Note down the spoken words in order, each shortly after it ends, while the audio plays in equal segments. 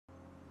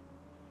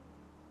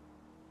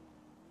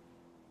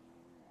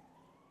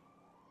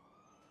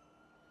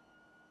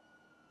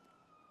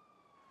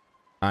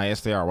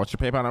Yes, they are. What's your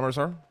PayPal number,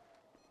 sir?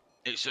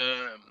 It's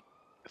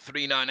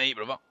 398,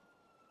 brother.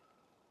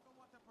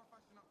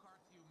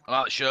 I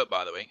like the shirt,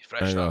 by the way. It's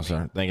fresh. There you go,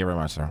 sir. Thank you very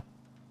much, sir.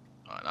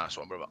 All right, nice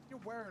one, brother. You're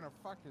wearing a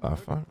fucking.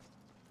 Fuck.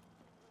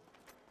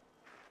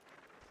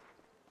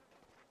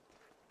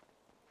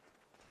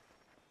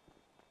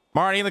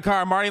 Marty in the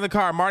car. Marty in the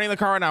car. Marty in the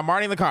car right now.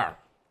 Marty in the car.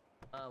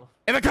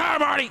 In the car,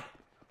 Marty.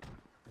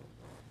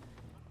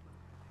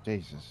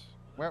 Jesus.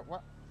 What?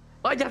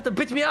 Why'd you have to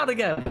bitch me out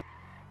again?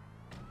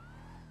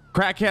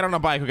 Crackhead on a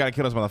bike who got to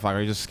kill this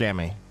motherfucker. He just scammed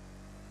me.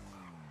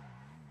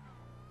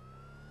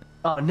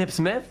 Oh, Nip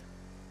Smith?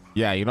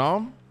 Yeah, you know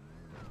him?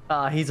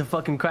 He's a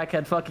fucking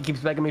crackhead fuck. He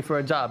keeps begging me for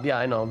a job. Yeah,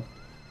 I know him.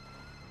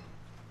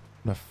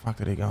 Where the fuck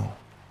did he go?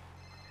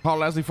 Call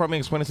Leslie for me.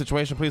 Explain the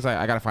situation, please.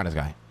 I gotta find this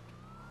guy.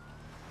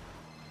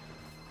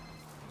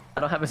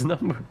 I don't have his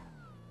number.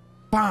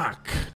 Fuck.